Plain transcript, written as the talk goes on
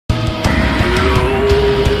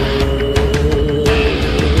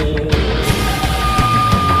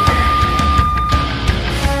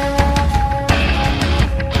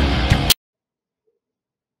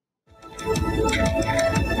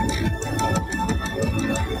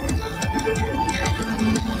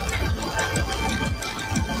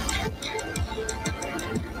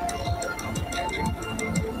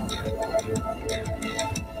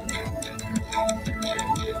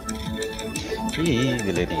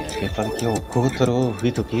galerinha, quem fala aqui é o Kotaro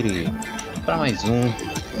Vitukiri para mais um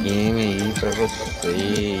game aí para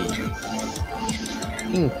vocês.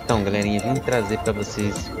 Então galerinha, vim trazer para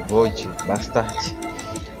vocês Void Bastard.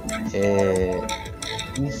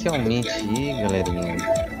 Inicialmente aí, galerinha,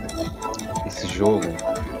 esse jogo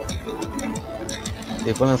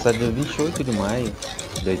ele foi lançado dia 28 de maio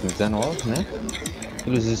de 2019, né?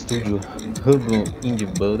 Pelos estúdios Roguelike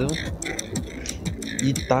e Modo.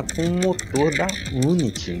 E tá com o motor da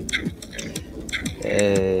Unity.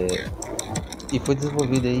 E foi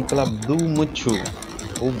desenvolvido aí pela Blue Manchu,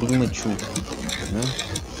 ou Blue Manchu, né?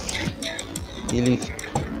 Ele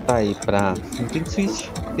tá aí para Nintendo Switch,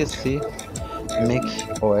 PC, Mac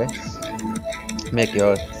OS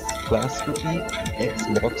clássico e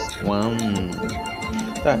Xbox One.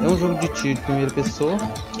 Tá, é um jogo de tiro de primeira pessoa,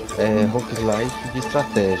 Roguelike de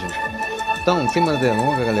estratégia. Então, sem mais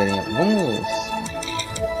delongas, galerinha, vamos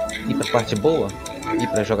ir para a parte boa, ir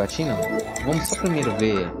para a jogatina. Vamos só primeiro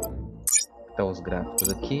ver os gráficos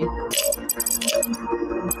aqui.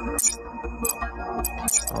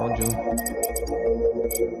 Áudio,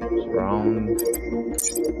 round.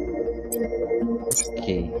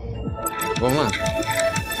 Ok, vamos lá.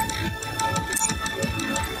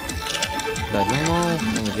 Dá normal,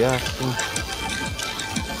 vamos de aço.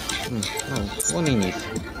 Não, vou no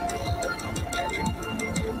início.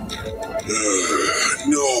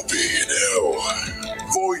 No being hell.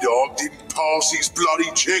 Voidog didn't pass his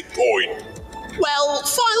bloody checkpoint. Well,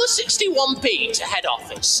 file a 61p to head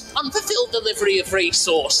office. Unfulfilled delivery of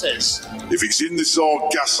resources. If it's in the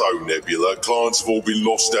Sargasso Nebula, clients have all been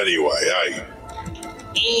lost anyway, eh?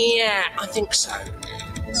 Yeah, I think so.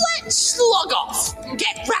 Let's log off and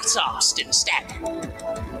get rat-arsed instead.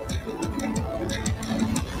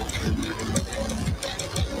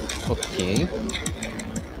 Ok.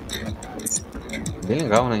 Bem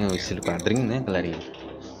legal, né? O estilo quadrinho, né, galerinha?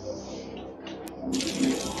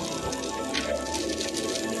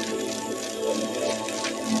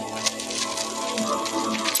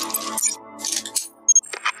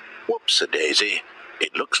 Whoops-a-daisy.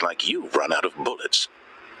 It looks like you've run out of bullets.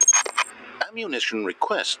 Ammunition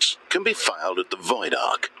requests can be filed at the Void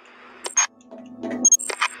Ark.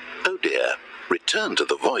 Oh dear. Return to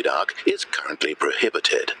the Void Ark is currently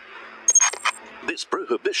prohibited. This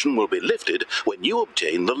prohibition will be lifted when you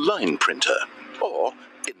obtain the line printer, or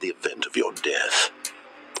in the event of your death.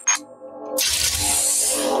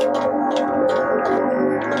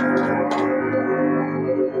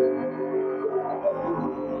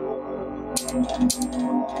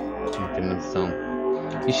 Implementação.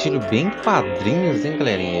 Estilo bem quadrinhos, hein,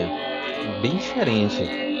 galerinha? Bem diferente.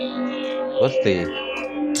 Gostei.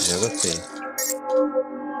 Já gostei.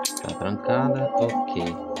 Tá trancada, ok.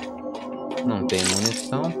 Não tem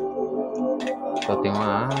munição. Só tem uma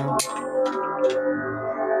arma.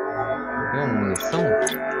 Tem uma munição?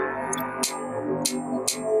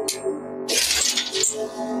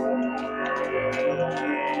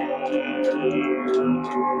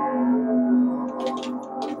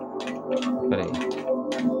 Pera aí.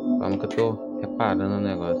 Calma que eu tô reparando o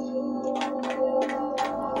negócio.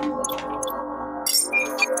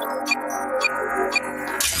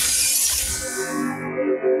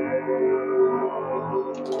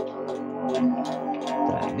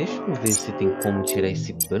 Deixa eu ver se tem como tirar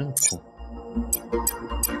esse branco.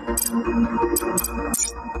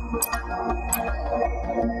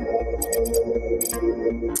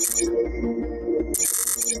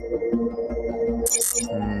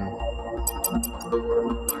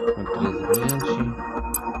 Brilhante.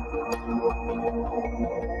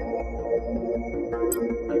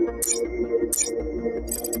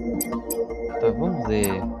 Tá, vamos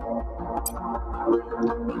ver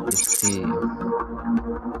se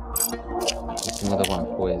muda alguma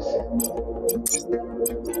coisa.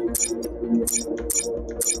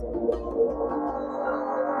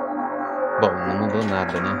 Bom, não mudou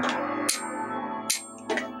nada, né?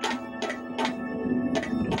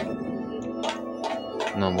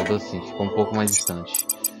 Não, mudou sim, ficou um pouco mais distante.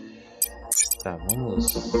 Tá,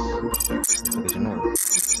 vamos ver de novo.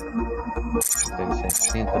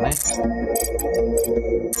 360, né?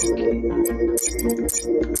 Ok.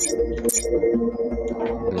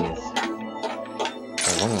 Beleza.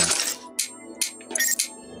 Então vamos lá.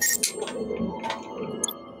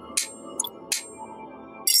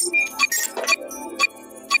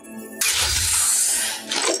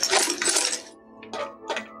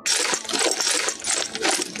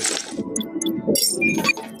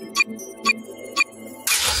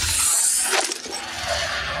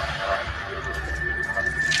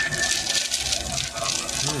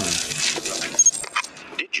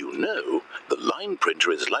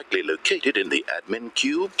 printer is likely located in the admin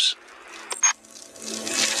cubes.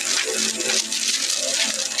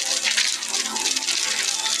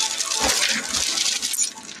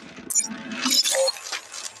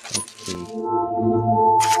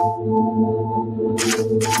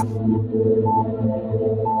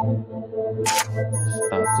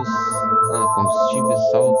 Status. Combustível,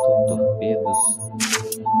 salto, torpedos.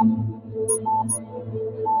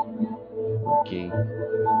 Ok.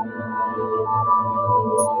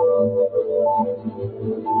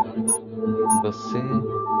 Você.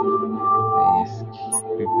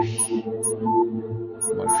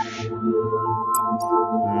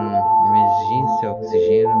 Emergência,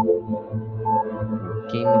 oxigênio.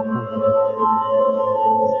 Químico.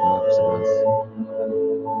 Segurança.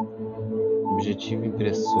 Objetivo,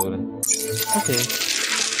 impressora. Ok.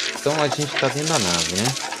 Então a gente tá dentro da nave, né?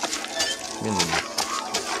 Beleza.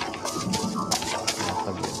 Vamos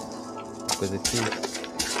saber. Uma coisa aqui.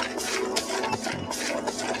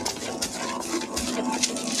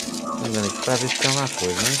 Andando aqui pra ver se tem alguma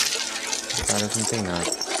coisa, né? Parece que não tem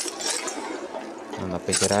nada. Não dá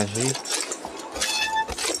pra interagir.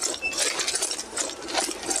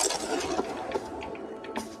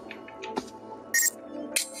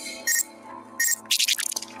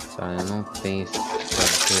 Tá, eu não tenho esse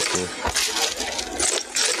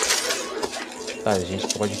tá, a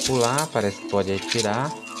gente pode pular, parece que pode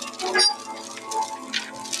atirar.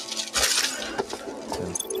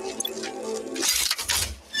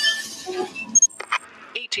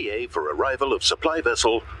 ETA for arrival of supply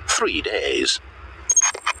vessel, 3 days.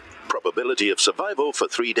 Probability of survival for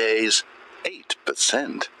 3 days,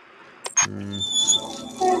 8%.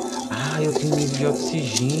 Eu tenho nível de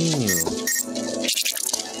oxigênio.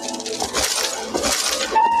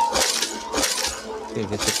 Deixa eu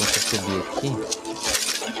ver se eu consigo subir aqui.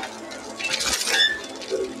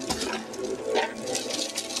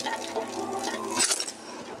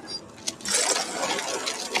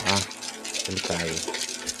 Ele caiu.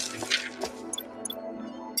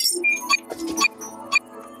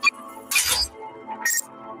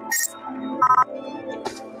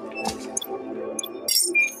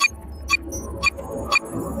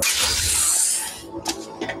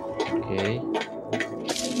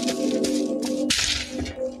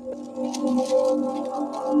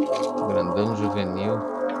 Grandão juvenil.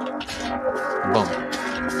 Bom,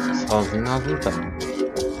 sozinho nós não estamos.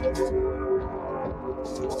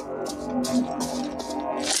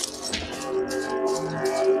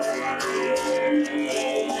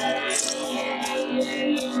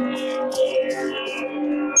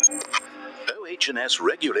 OH&S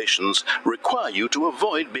regulations require you to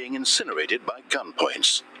avoid being incinerated by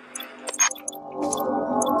gunpoints.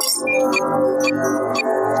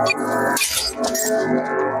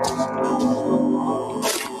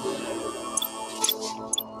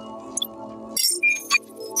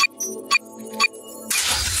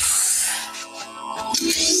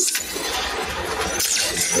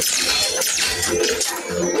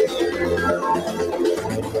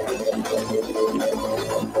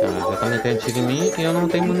 Já tá metendo tiro em mim e eu não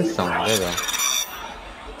tenho munição, legal.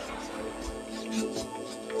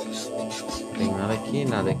 Não tem nada aqui,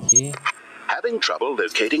 nada aqui. Having trouble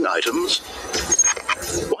locating items?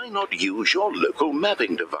 Why not use your local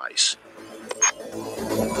mapping device?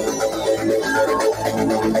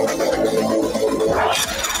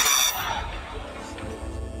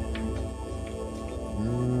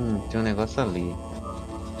 Tem um negócio ali.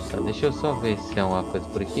 Tá, deixa eu só ver se tem alguma coisa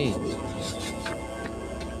por aqui.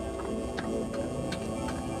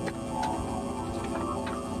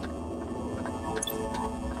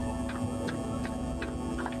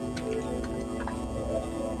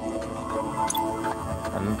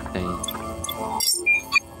 Não tem.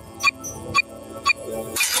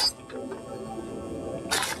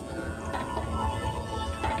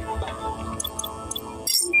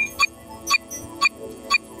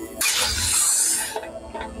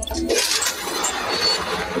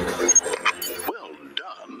 Well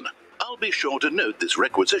done. I'll be sure to note this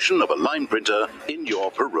requisition of a line printer in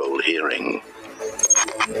your parole hearing.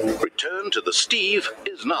 Return to the Steve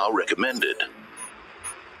is now recommended.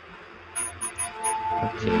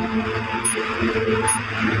 Ok.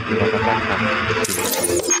 Bota pra cá.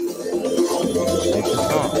 Deixa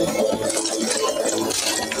só.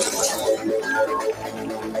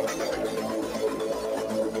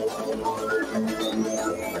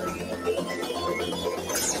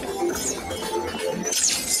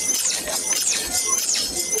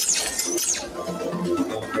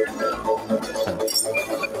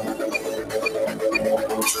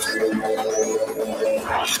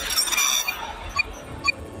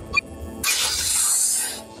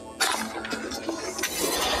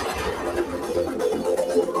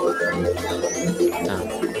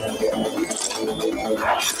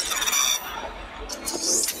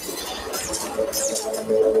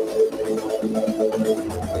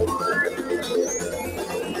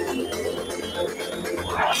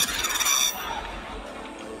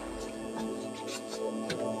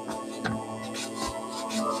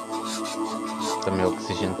 Também o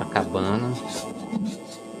oxigênio tá acabando.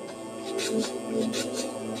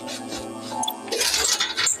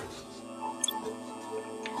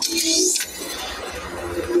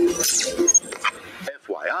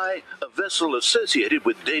 FYI, a vessel associated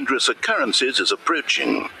with dangerous occurrences is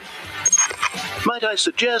approaching. Might I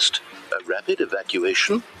suggest a rapid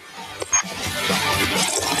evacuation?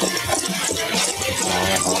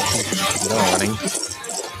 Da hora, hein?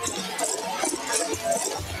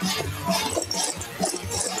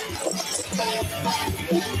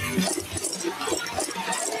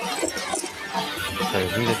 Vai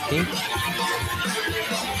vir aqui.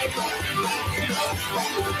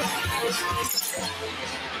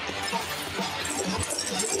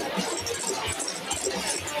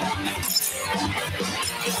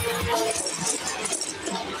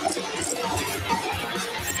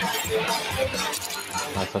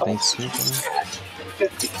 Ah, só tem 5, né?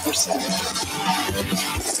 50%.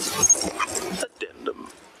 Addendum.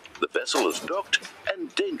 The vessel is docked and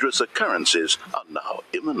dangerous occurrences are now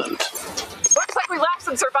imminent. Looks like we left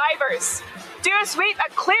some survivors. Do a sweep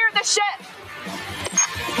and clear the ship.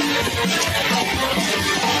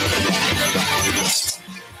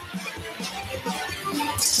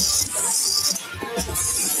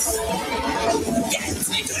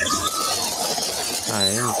 Ah,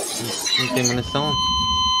 é? Não tem munição?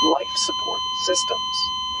 Life support systems.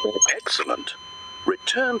 Critical. Excellent.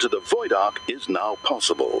 Return to the Void Ark is now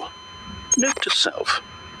possible. Note to self.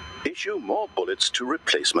 Issue more bullets to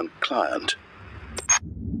replacement client.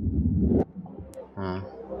 Ah,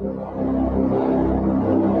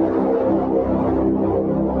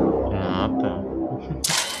 tá.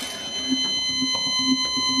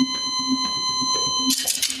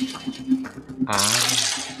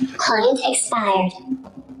 Client expired.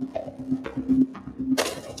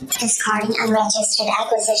 Discarding unregistered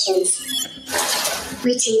acquisitions.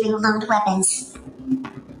 Retrieving loaned weapons.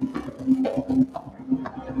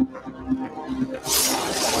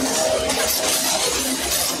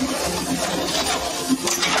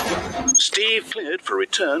 Steve cleared for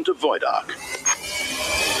return to Void Ark.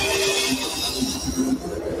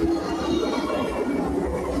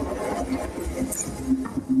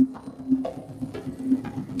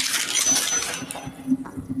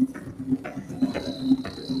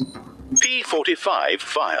 P45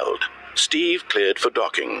 filed. Steve cleared for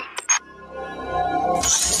docking.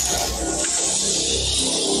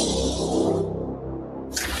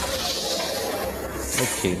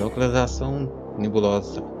 Ok, localização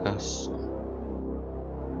nebulosa fracasso.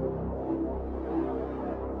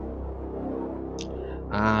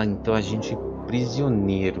 Ah, então a gente é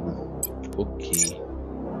prisioneiro. Ok.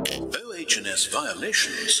 OH&S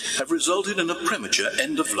violations have resulted in a premature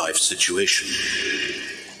end-of-life situation.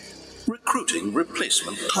 Recruiting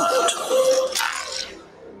replacement client.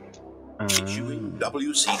 Issuing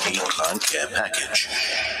WCG client care package.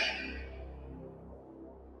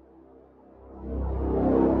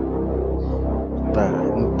 Tá,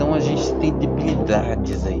 então a gente tem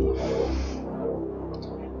debilidades aí.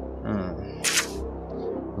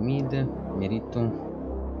 Comida, merito.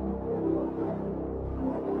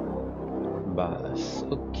 Balas,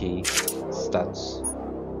 ok. Status.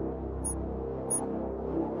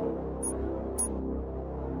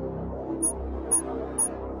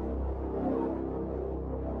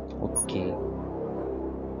 Ok.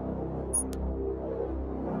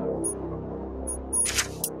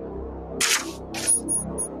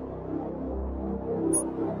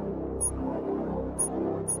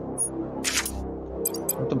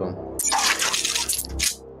 Muito bom.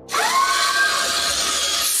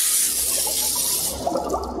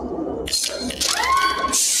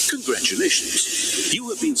 Congratulations. You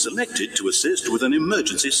have been selected to assist with an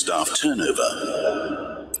emergency staff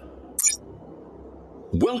turnover.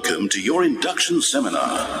 Welcome to your induction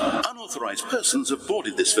seminar. Unauthorized persons have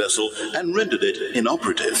boarded this vessel and rendered it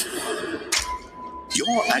inoperative.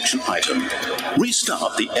 Your action item: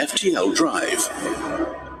 restart the FTL drive.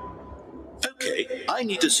 Okay, I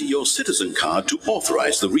need to see your citizen card to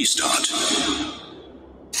authorize the restart.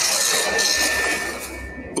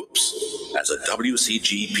 Oops. As a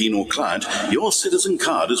WCG penal client, your citizen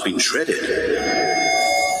card has been shredded.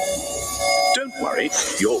 Don't worry,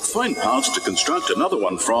 you'll find parts to construct another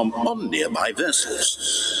one from on nearby vessels.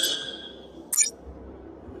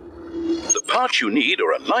 The parts you need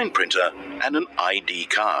are a line printer and an ID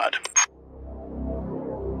card.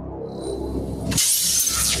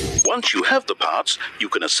 Once you have the parts, you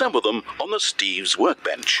can assemble them on the Steve's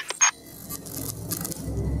workbench.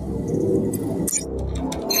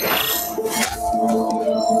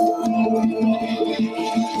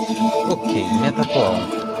 Ok, meta atual.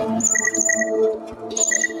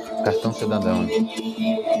 Cartão cidadão.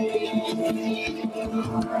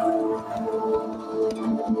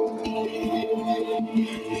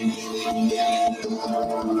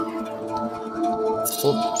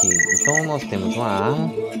 Ok, então nós temos uma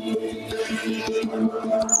arma.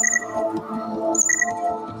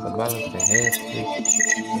 Essa balas terrestres.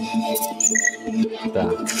 Tá.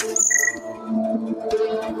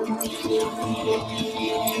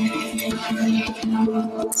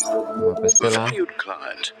 Valued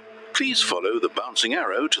client, please follow the bouncing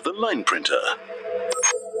arrow to the line printer.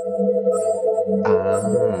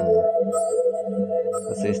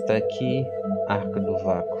 Você está aqui, arca do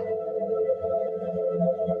vácuo.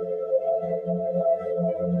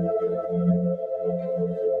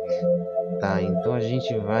 Tá, então a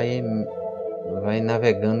gente vai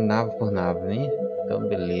navegando nave por nave, né? Então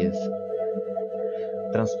beleza.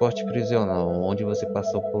 Transporte prisional, onde você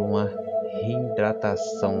passou por uma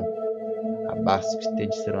reidratação. Abaixo de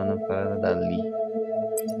testosterona para dali.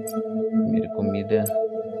 Primeira comida.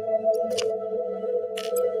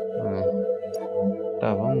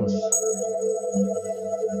 Tá, vamos.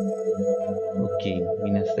 Ok,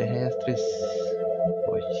 minas terrestres.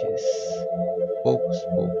 Potes. Poucos.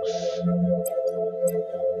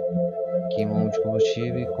 Queimão de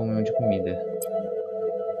combustível e comum de comida.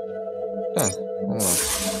 Tá, vamos lá.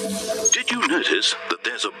 Did you notice that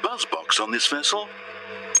there's a buzz box on this vessel?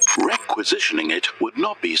 Requisitioning it would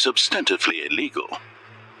not be substantively illegal.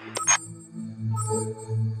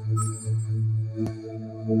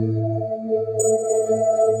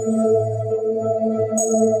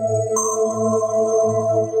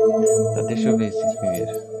 Tá, deixa eu ver esses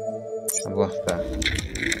primeiro. Abortar.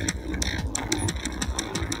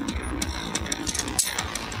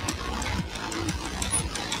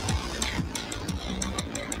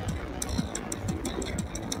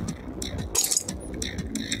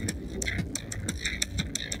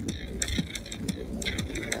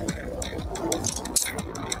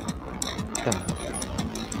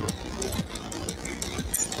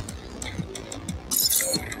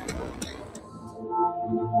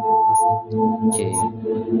 Ok,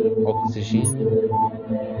 oxigênio.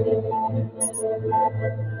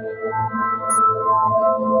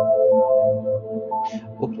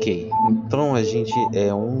 Ok, então a gente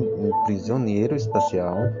é um prisioneiro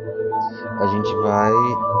espacial. A gente vai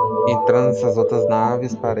entrar nessas outras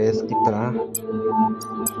naves, parece que para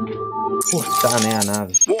furtar, né, a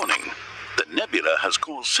nave. Warning, the nebula has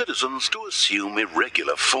caused citizens to assume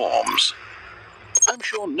irregular forms. I'm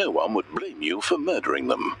sure no one would blame you for murdering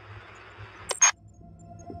them.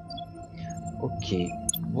 Ok,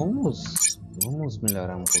 vamos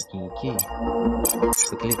melhorar um pouquinho aqui,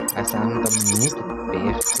 porque essa arma está muito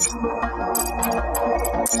perto,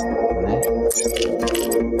 né?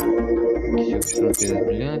 Aqui, jogo de fronteiras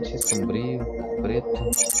brilhantes, sombrio,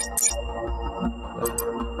 preto,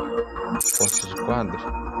 força de quadro.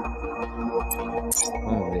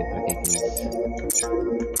 Vamos ver para que é isso.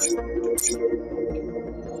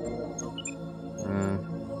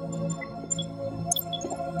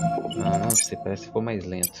 Não sei, parece que ficou mais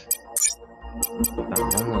lento. Tá,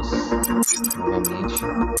 vamos novamente.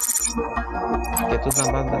 Aqui é tudo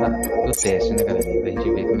na base do teste, né, galera? Pra gente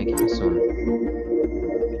ver como é que funciona.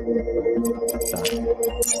 Tá.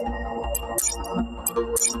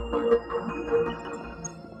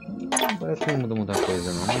 Parece que não muda muita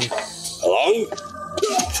coisa, não. Mas... Hello?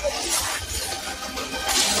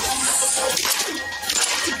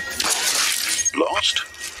 Lost?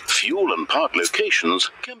 Fuel and part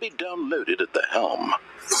locations can be downloaded at the helm.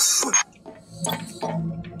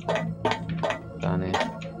 Tá, né?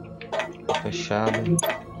 Fechado.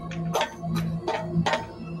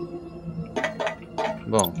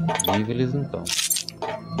 Bom, vivo eles não estão.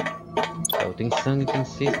 Tá, tem sangue, tem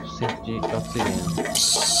 6% de australiano.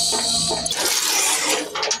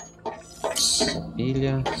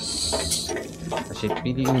 Pilha. Achei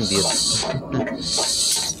pilha e um dedo.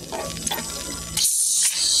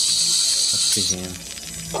 Oxigênio.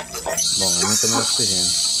 Bom, aumenta meu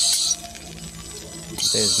oxigênio.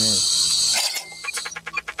 10 meses.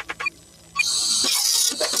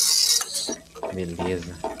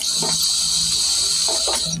 Beleza.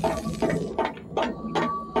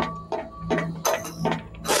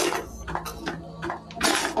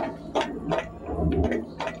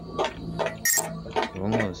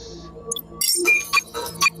 Vamos.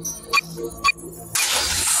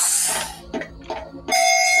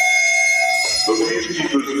 The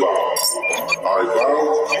peacekeepers vow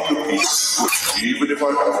I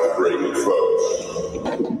have to break it first.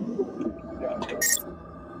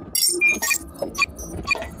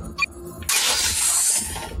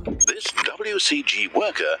 This WCG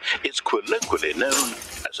worker is colloquially known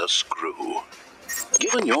as a screw.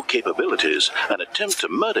 Given your capabilities, an attempt to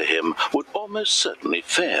murder him would almost certainly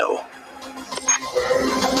fail.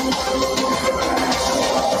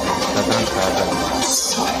 Tá trancada.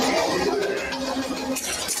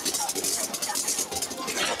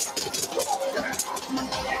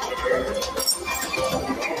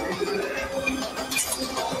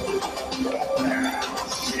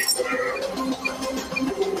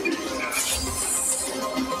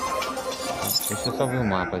 Deixa eu só ver o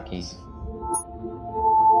mapa aqui.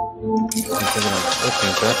 Eu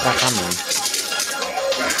tenho que ir pra cá mesmo.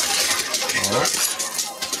 Ó.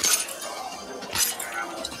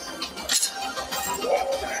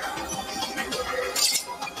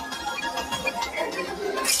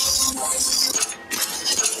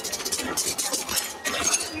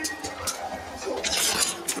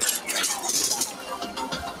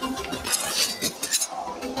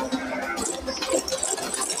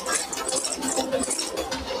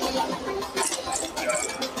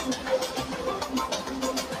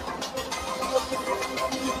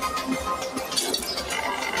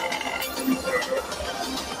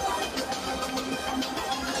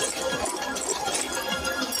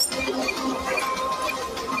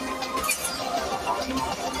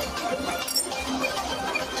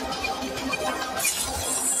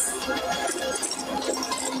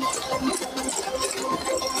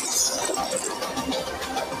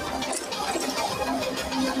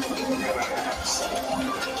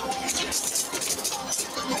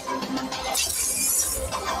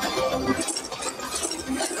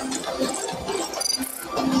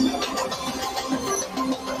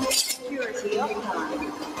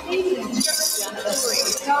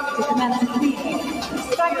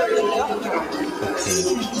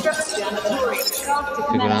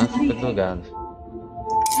 Segurança drogado.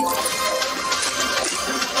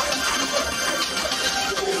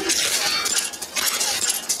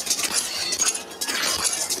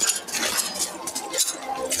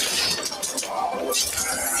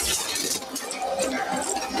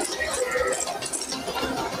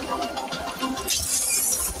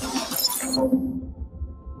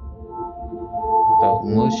 Então,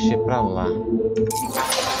 moche pra lá.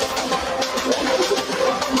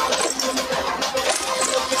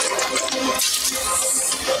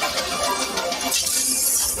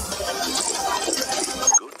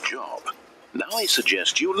 I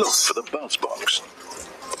suggest you look for the buzz box.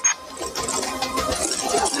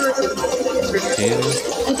 Tiro.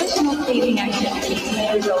 Additional saving activities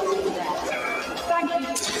may result in death. Thank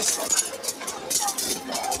you.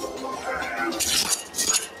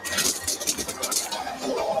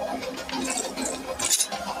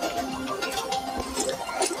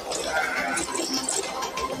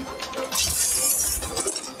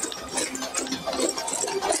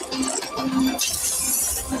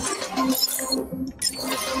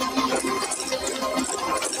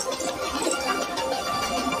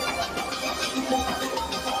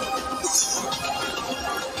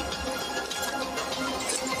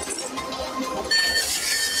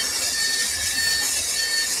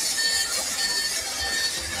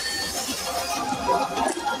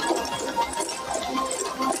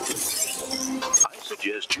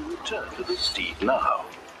 Return to the steed now,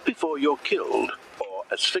 before you're killed or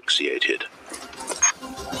asphyxiated.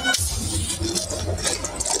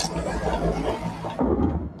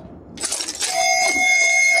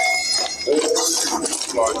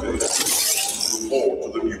 Fly this. Report to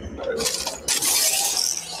the mutant head.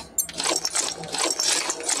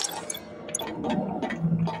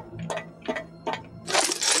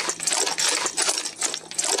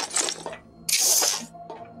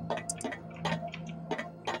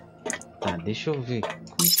 Deixa eu ver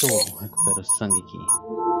como que eu recupero sangue aqui.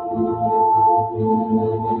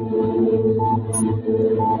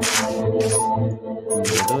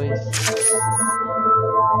 Dois.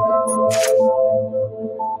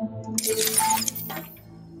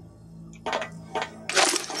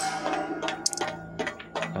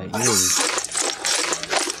 Aí.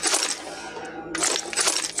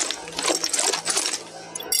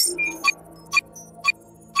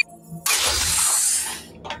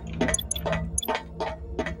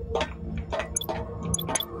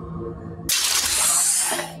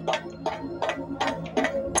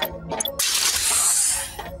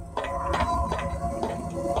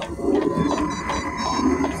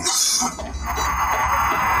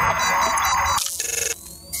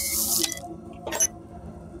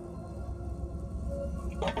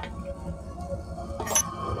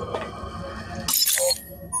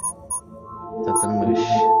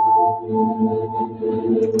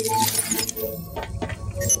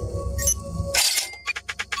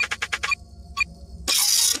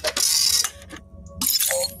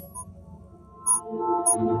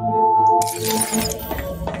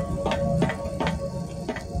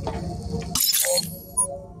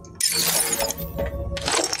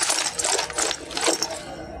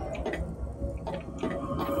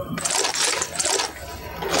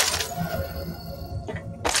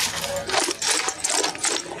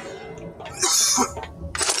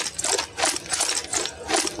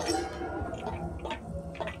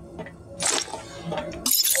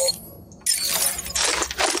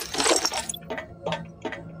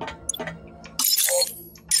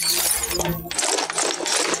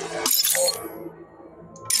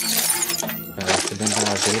 vamos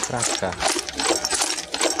trazer ele pra cá.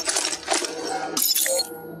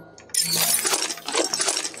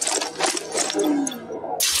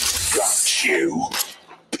 Got you,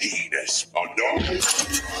 penis bundle.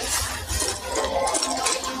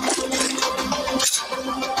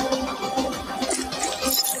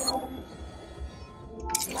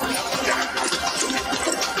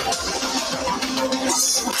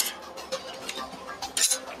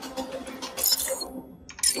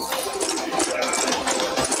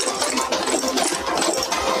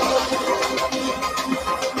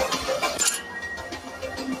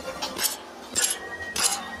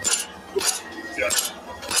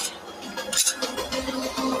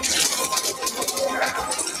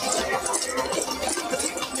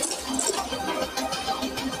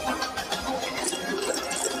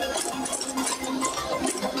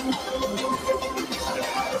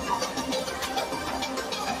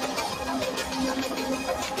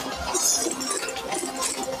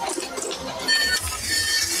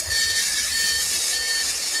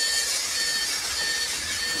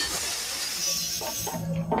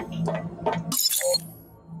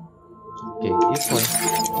 Ok, e foi.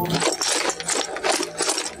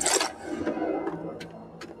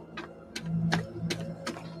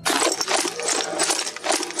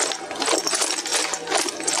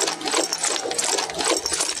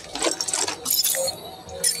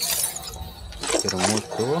 Ter um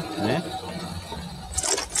motor, né?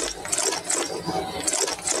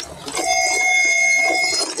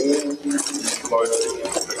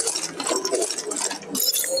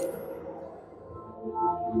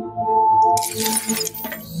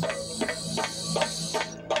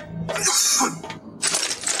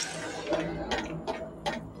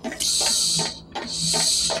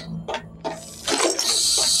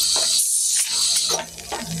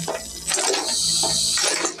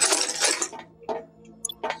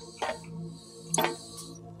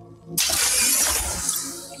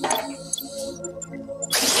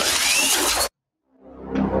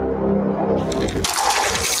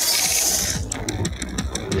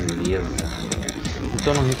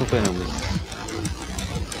 Então não recuperamos.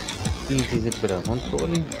 Itens recuperar: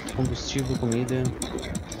 controle, combustível, comida,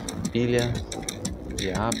 pilha,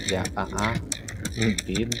 um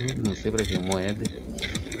dedo, não sei pra que, moeda,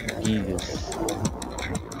 pilhas.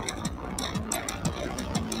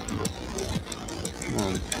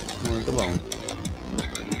 Muito bom.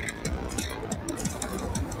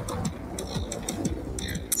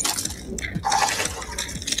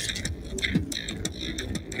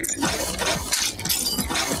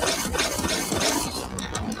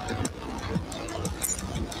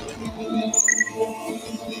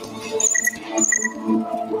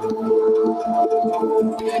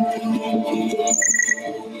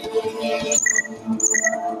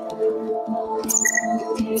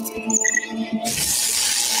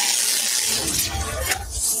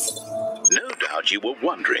 No doubt you were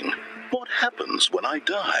wondering, what happens when I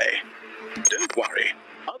die? Don't worry,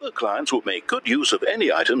 other clients will make good use of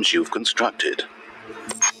any items you've constructed.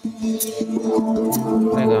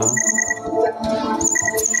 Legal.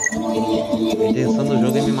 A intenção do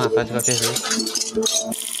jogo é me matar de qualquer jeito.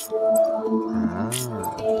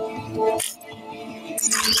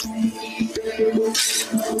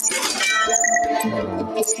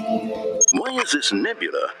 Why is this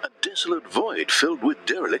nebula a desolate void filled with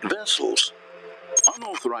derelict vessels?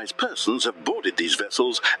 Unauthorized persons have boarded these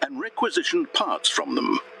vessels and requisitioned parts from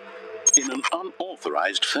them in an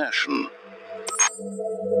unauthorized fashion.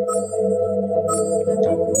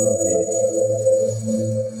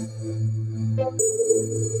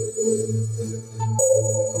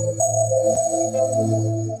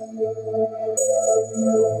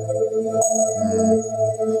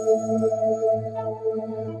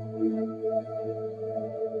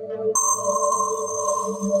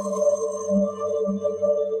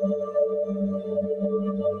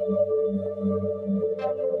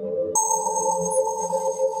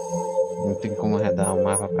 Não tem como arredar o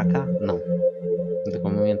mapa pra cá? Não. Não tem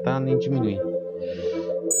como aumentar nem diminuir.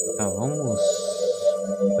 Tá, vamos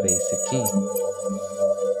para esse aqui.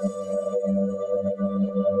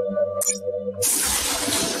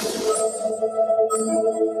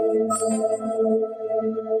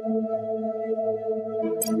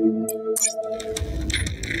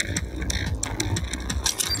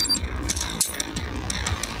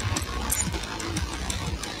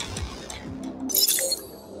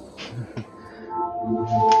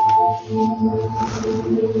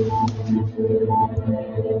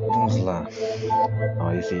 Vamos lá.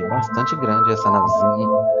 Ó, esse aí é bastante grande, essa navezinha.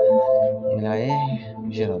 Ela é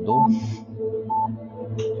gerador.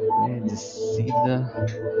 Descida.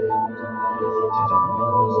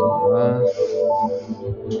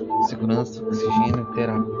 Segurança, oxigênio,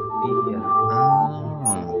 terapia.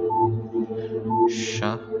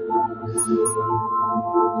 Chá.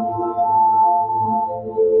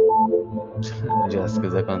 Onde as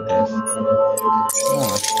coisas acontecem.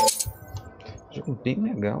 Jogo bem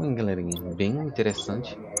legal, hein, galerinha? Bem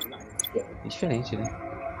interessante. E diferente, né?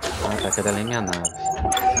 Tá, cadê ali minha nave?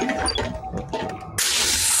 Ok.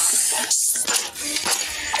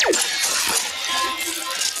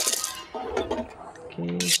 Que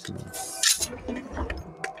isso?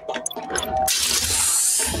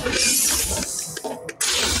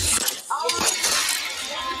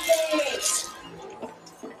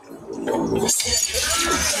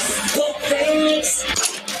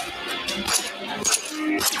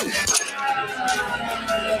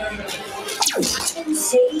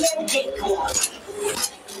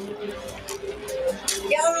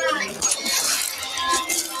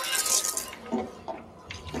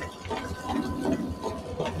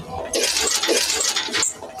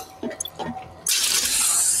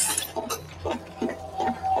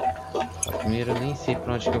 Primeiro eu nem sei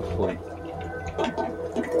pra onde que eu fui.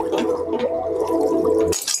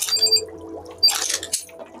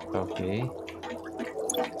 Tá ok.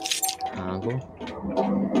 Água.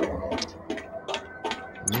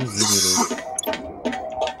 Nem vi direito.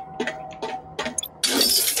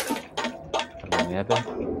 Tá merda.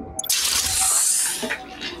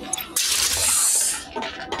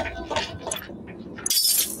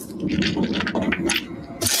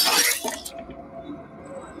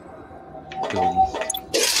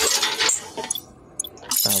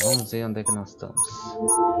 Tá, vamos ver onde é que nós estamos.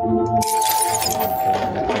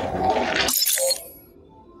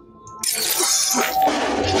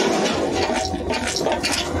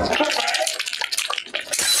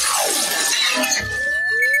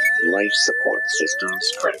 Life support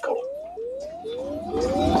systems critical.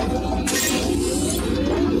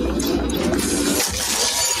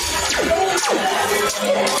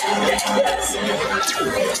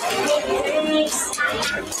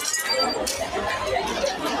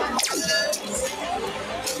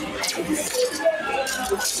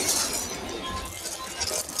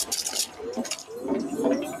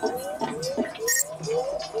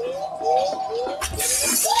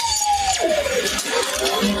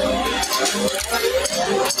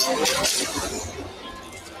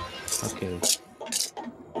 Ok.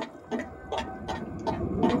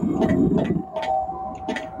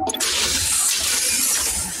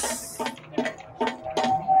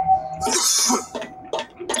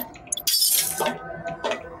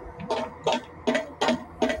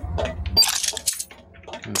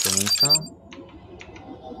 Então,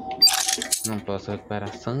 não posso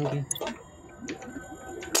recuperar sangue.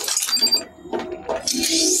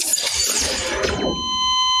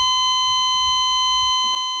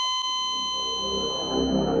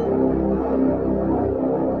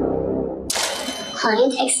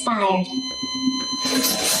 Client expired.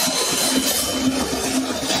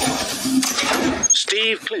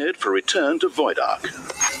 Steve cleared for return to Void Ark.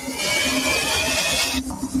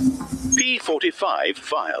 P45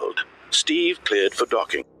 filed. Steve cleared for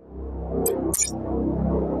docking.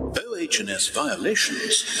 OH&S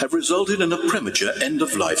violations have resulted in a premature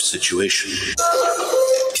end-of-life situation.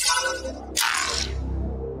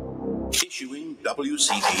 Issuing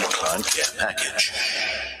WCP client care package.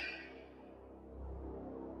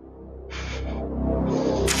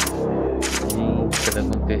 Cada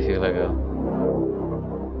um perfil legal.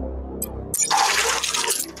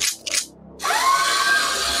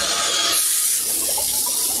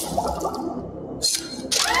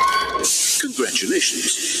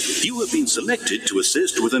 Congratulations. You have been selected to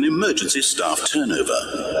assist with an emergency staff turnover.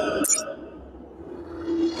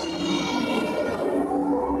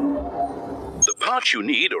 The parts you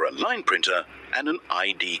need are a line printer and an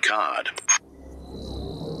ID card.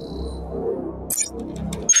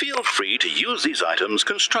 Feel free to use these items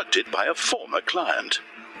constructed by a former client.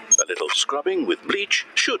 A little scrubbing with bleach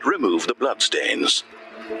should remove the bloodstains.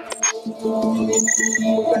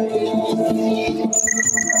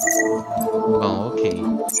 Bom, ok.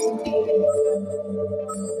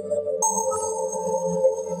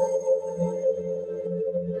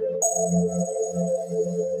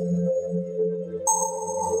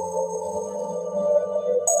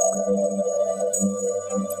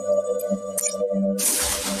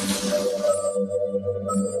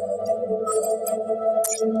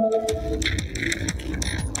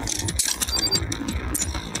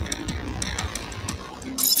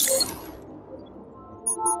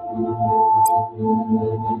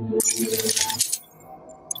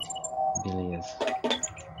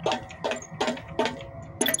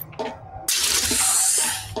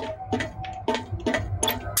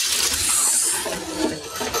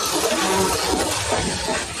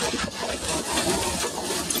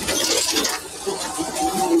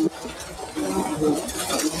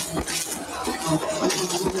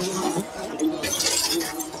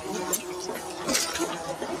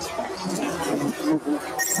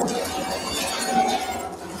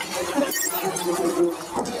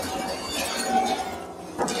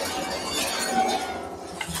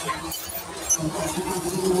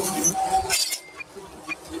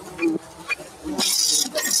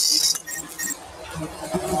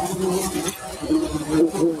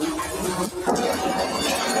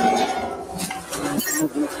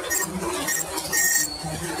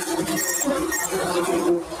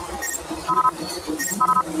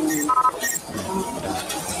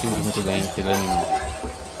 Muito bem, filho animal.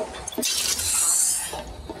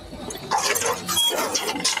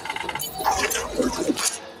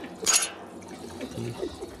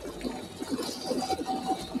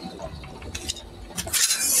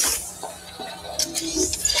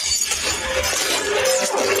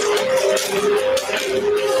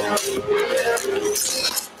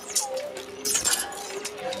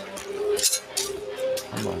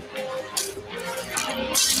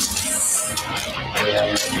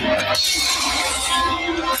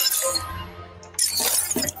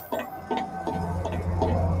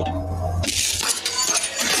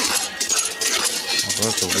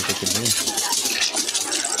 Agora que eu vou ter que ver.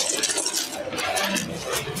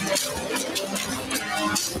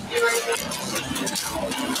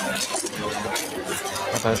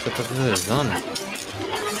 Parece que eu tô deslizando.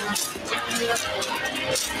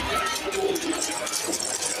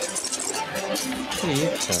 Que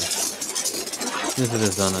isso, cara?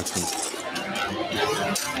 Deslizando assim.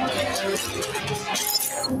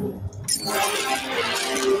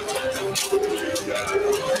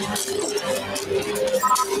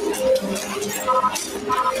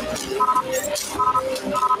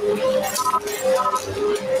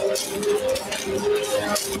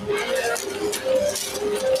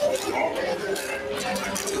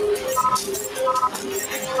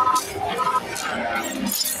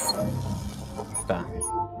 Tá.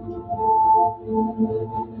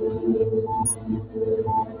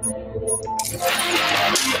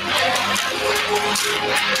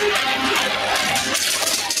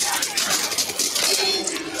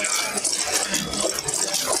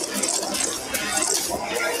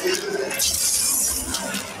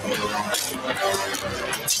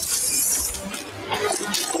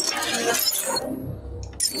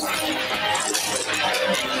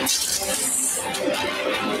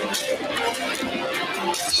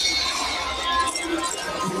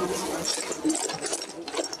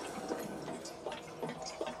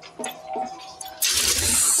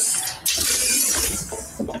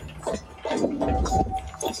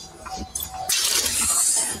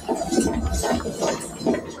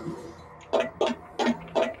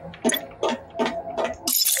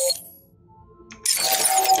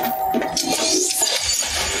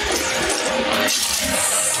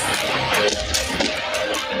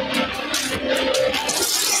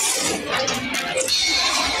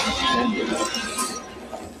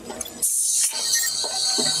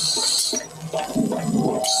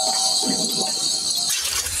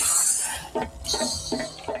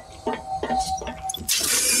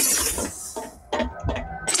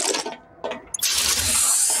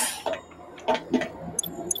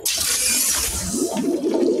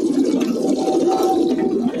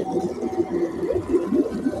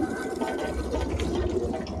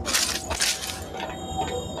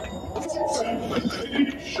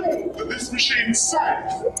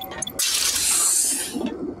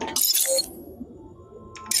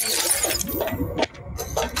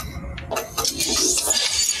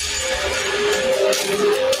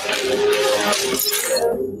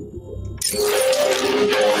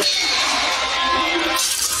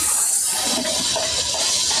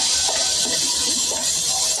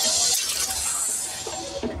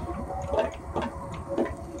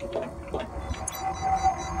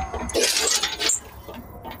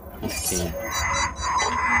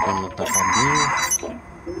 Vamos botar cabinho.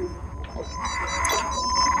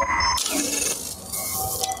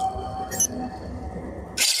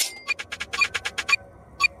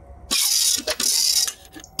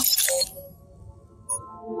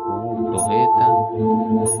 Torreta.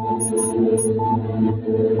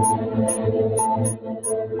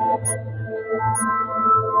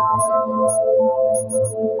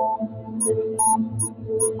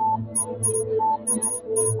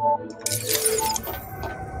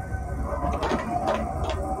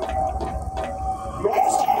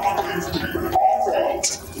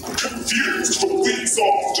 Confused for weeks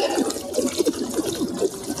after.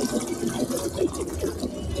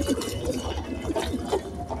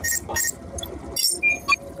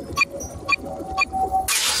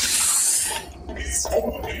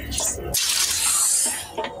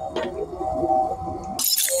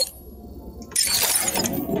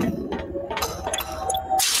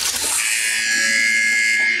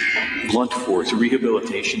 blunt force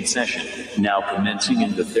rehabilitation session now commencing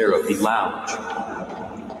in the therapy lounge.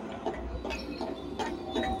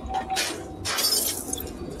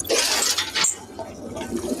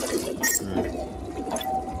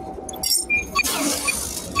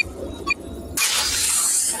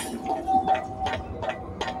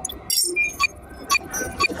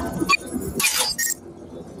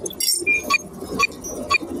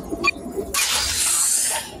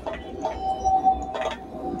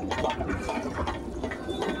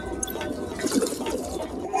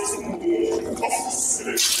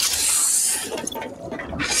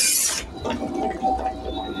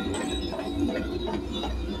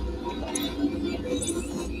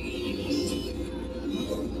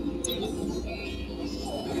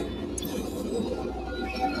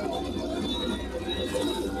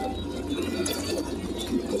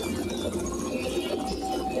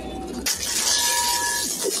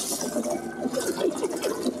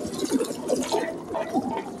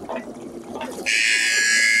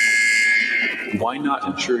 Why not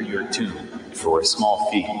ensure your tune for a small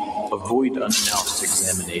fee, avoid unannounced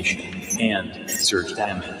examination, and surge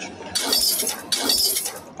damage?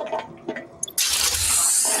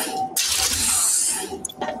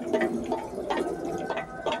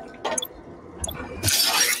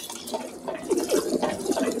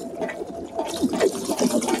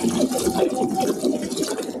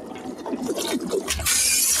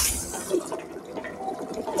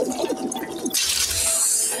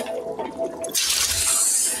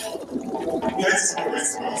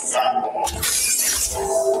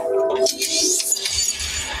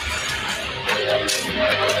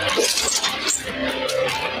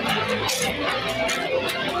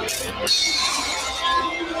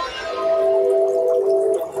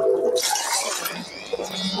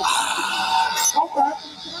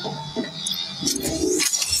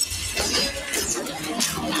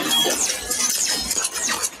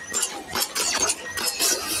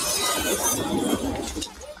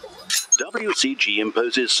 WCG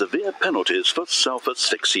imposes severe penalties for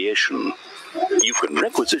self-asphyxiation. You can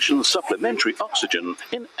requisition supplementary oxygen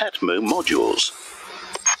in Atmo modules.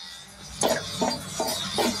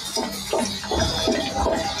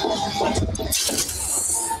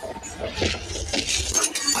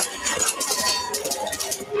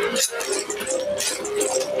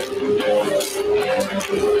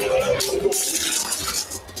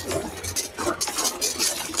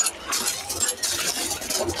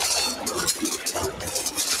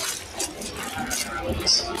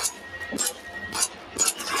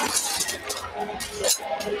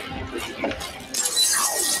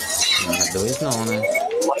 Dois não, né?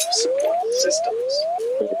 Life support systems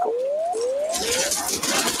critical.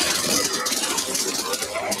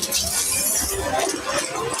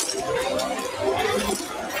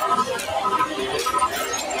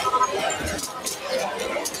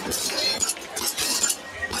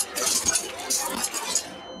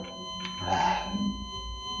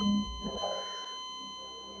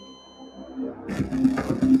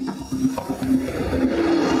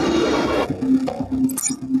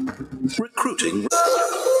 Recruiting.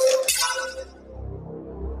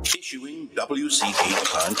 Issuing WCG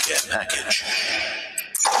client care package.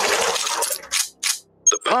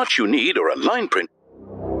 The parts you need are a line print.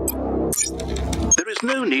 There is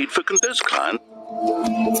no need for those client.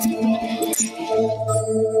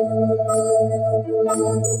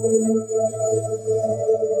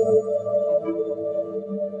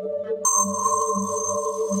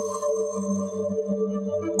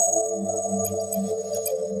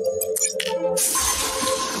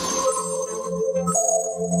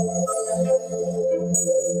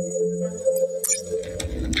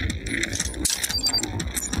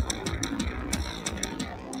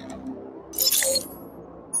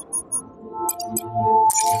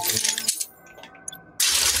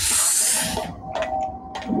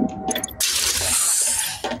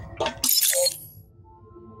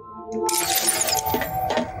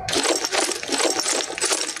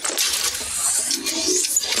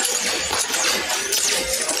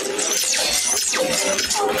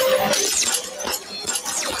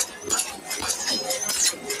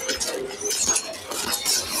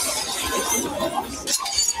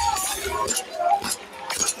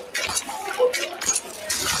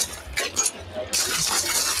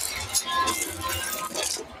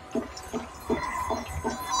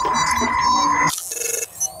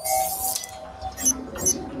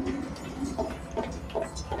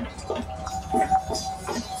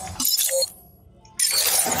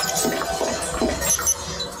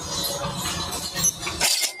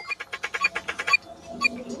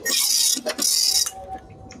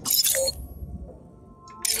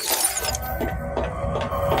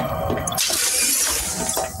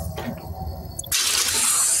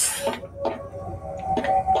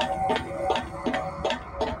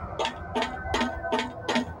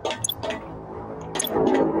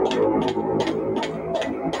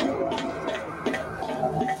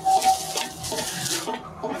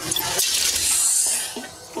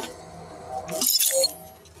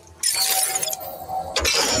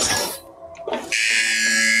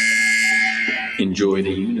 Enjoy the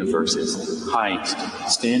universe's highest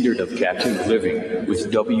standard of captive living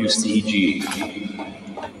with WCG.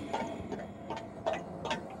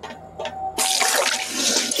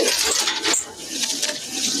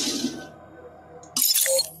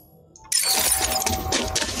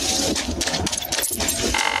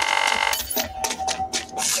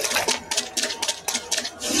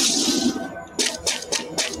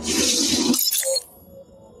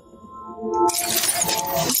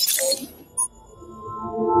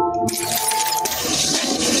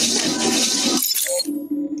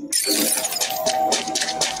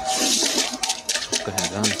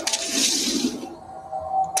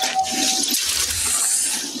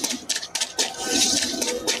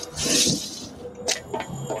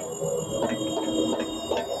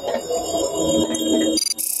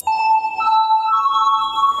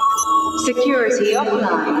 Security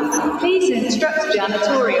offline. Please instruct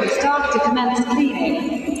janitorial staff to commence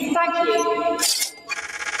cleaning. Thank you.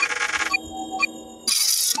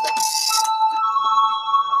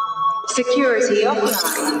 Security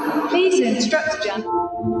offline. Please instruct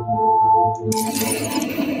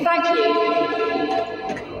Thank you.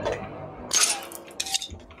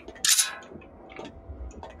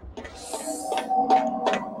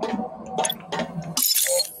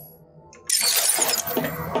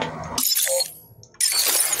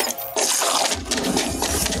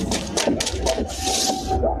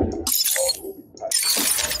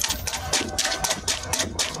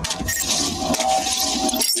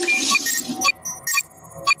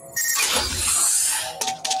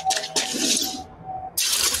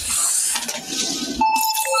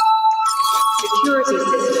 Security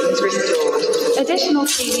systems restored. Additional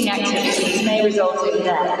cleaning activities may result in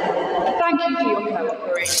death. Thank you for your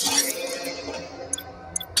cooperation.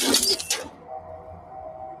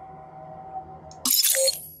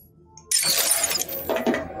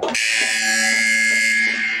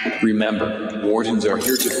 Remember, wardens are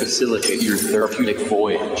here to facilitate your therapeutic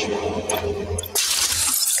voyage.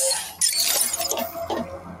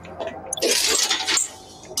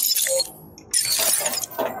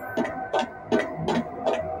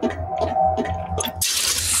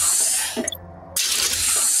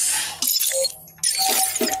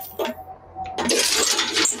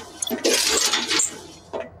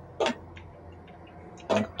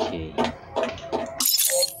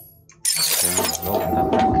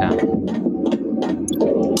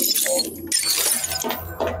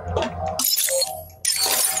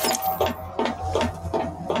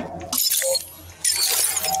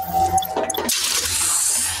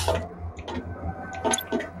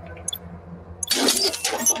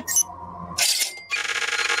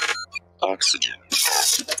 Oxygen,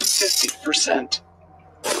 50%.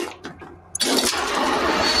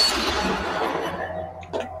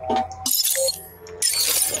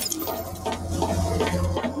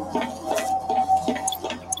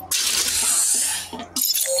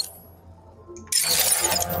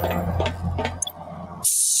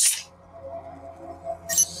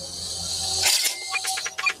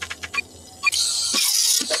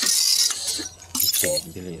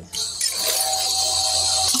 Ok, beleza.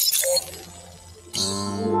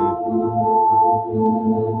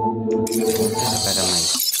 Vamos pegar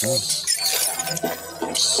mais um.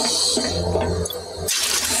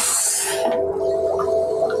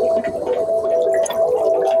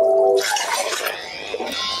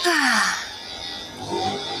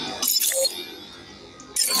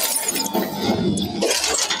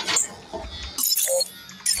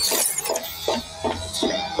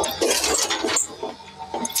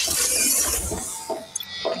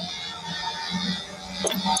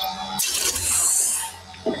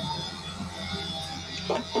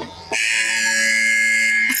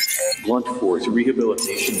 Blunt Force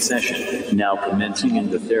Rehabilitation Session, now commencing in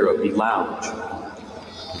the Therapy Lounge.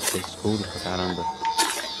 Isso é escuro pra caramba.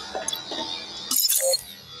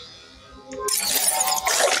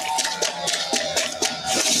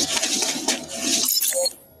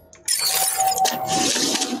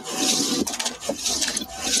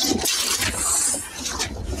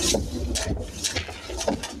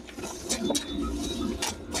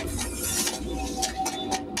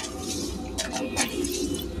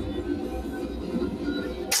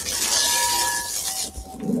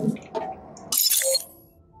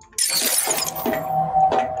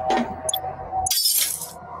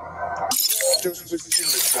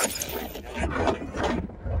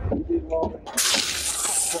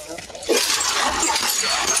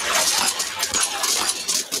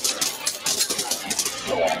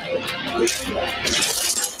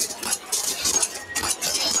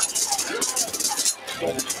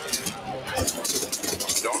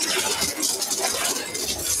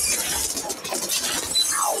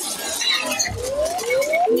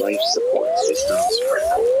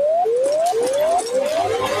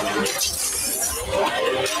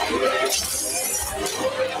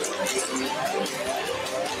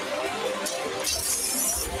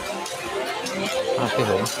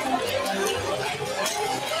 ferrou.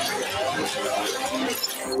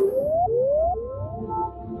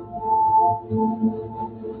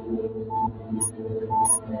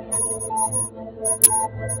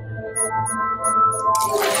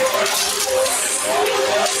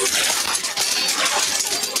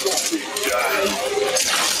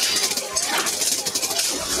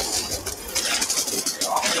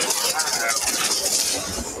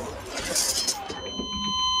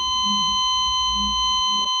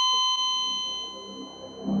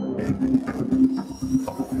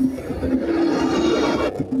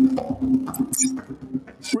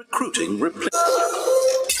 Recruiting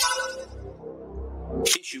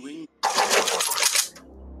issuing.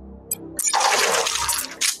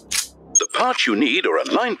 The parts you need are a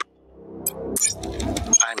line.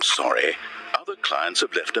 I'm sorry. Other clients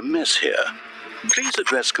have left a mess here. Please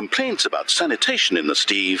address complaints about sanitation in the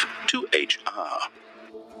Steve to HR.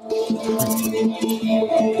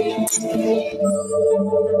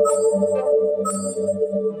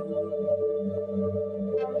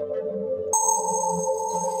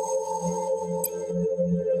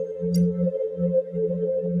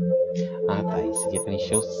 Ah, tá. Isso aqui é pra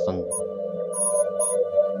encher o sangue.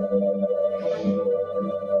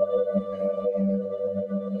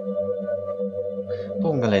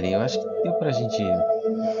 Bom, galerinha, eu acho que deu pra gente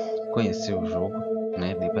conhecer o jogo,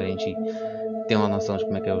 né? Deu pra gente ter uma noção de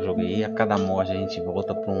como é que é o jogo aí. A cada morte a gente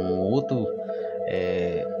volta pra um outro...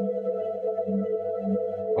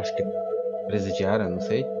 acho que presidiário, não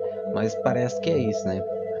sei. Mas parece que é isso, né?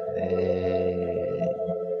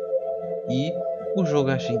 E o jogo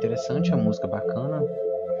eu achei interessante, a música bacana.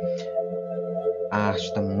 A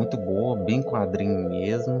arte tá muito boa, bem quadrinho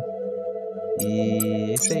mesmo.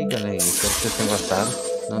 E é isso aí, galera. Espero que vocês tenham gostado.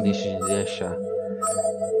 Não deixe de deixar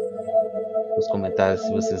nos comentários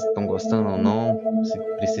se vocês estão gostando ou não, se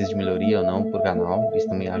precisa de melhoria ou não pro canal. Isso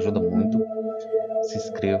também ajuda muito. Se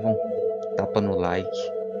inscrevam, tapa no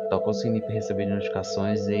like, toca o sininho para receber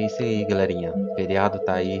notificações. E é isso aí, galerinha. O feriado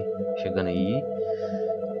tá aí, chegando aí.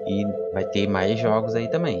 E vai ter mais jogos aí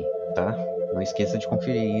também, tá? Não esqueça de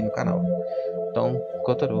conferir aí no canal. Então,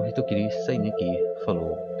 Kotaro Hitokiri saindo aqui.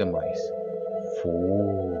 Falou, até mais. Fui.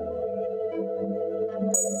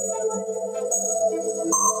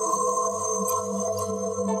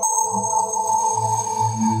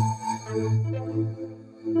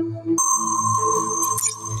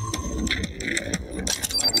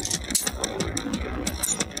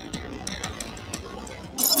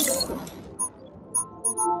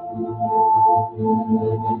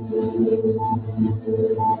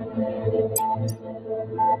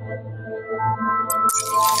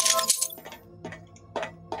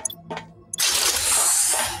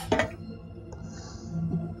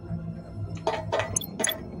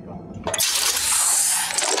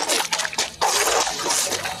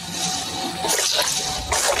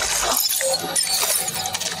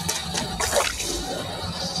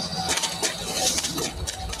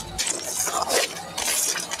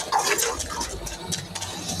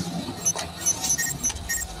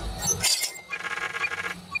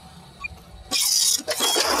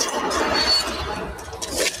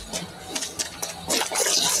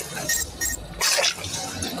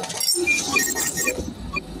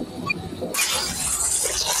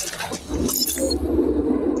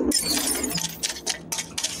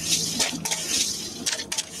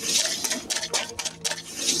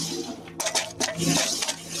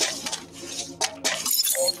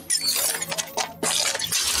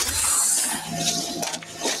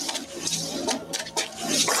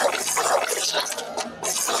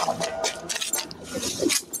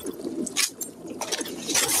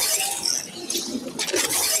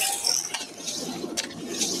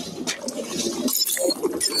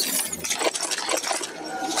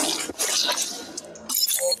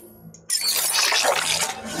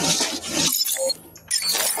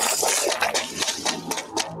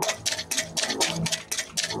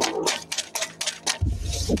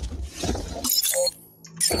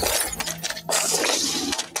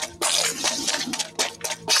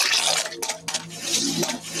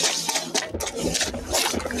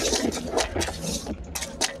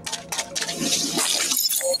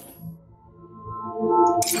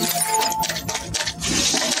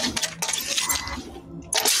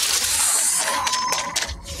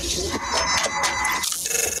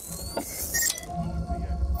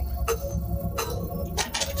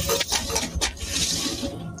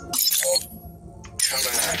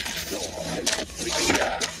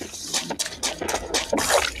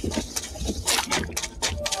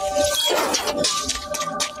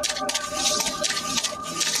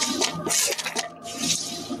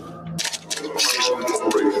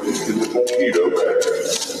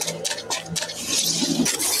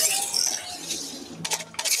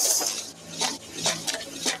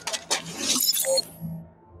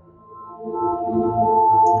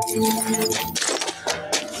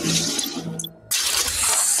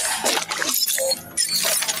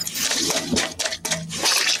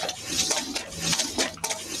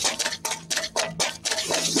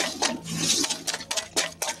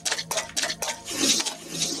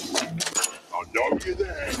 Know you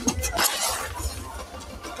there.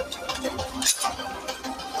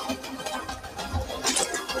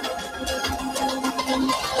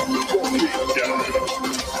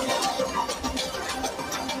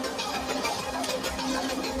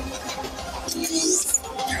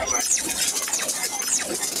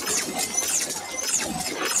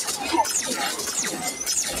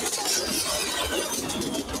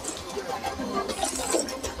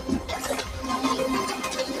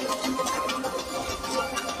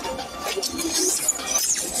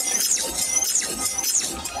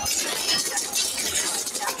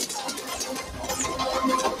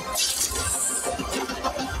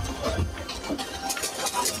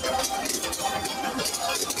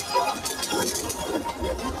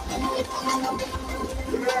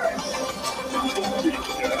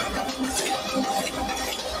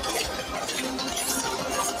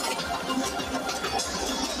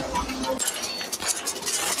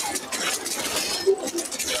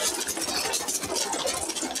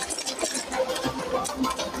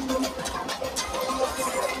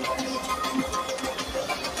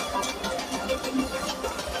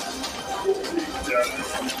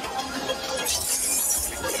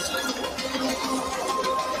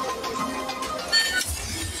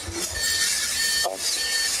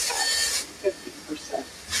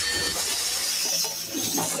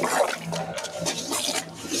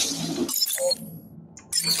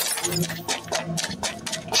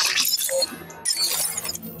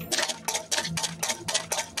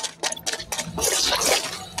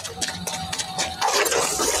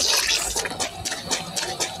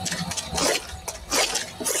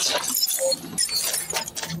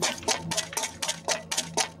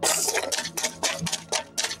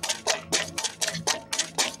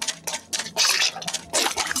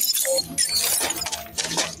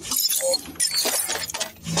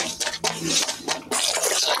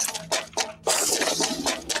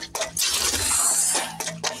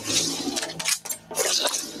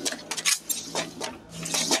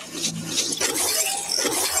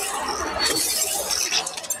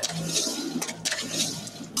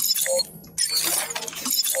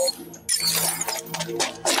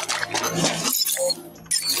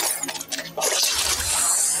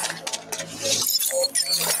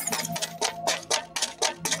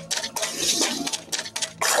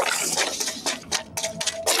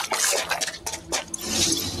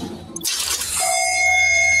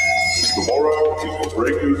 Tomorrow is the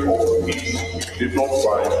breakers of the peace we did not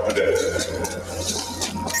find today.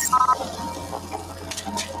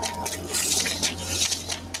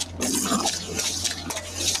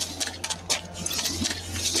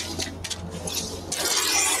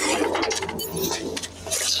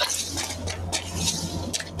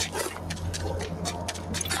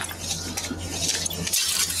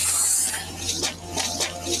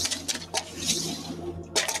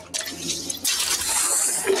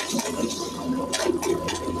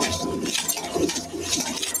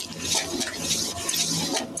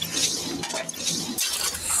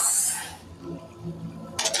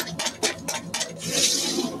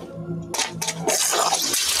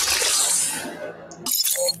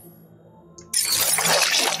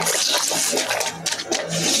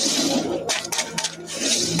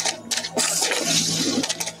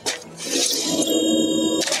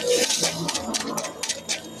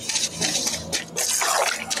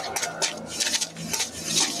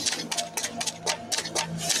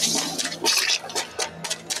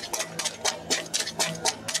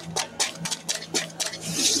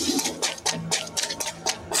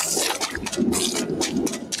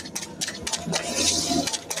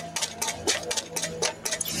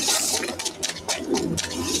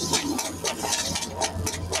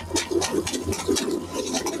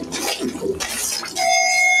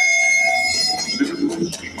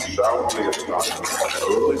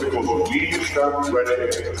 Only because we stand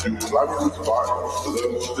ready to clamorous violence to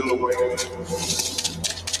those still awake.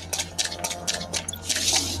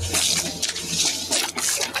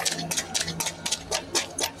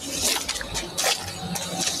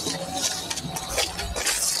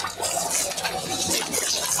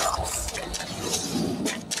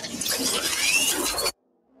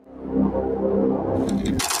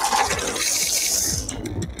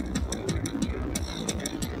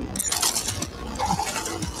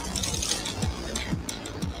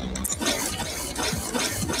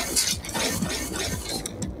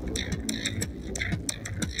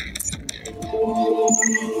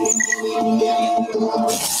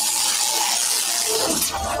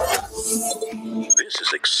 This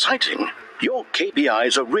is exciting. Your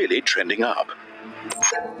KPIs are really trending up.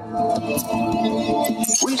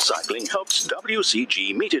 Recycling helps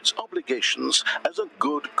WCG meet its obligations as a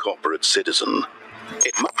good corporate citizen.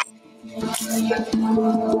 It must...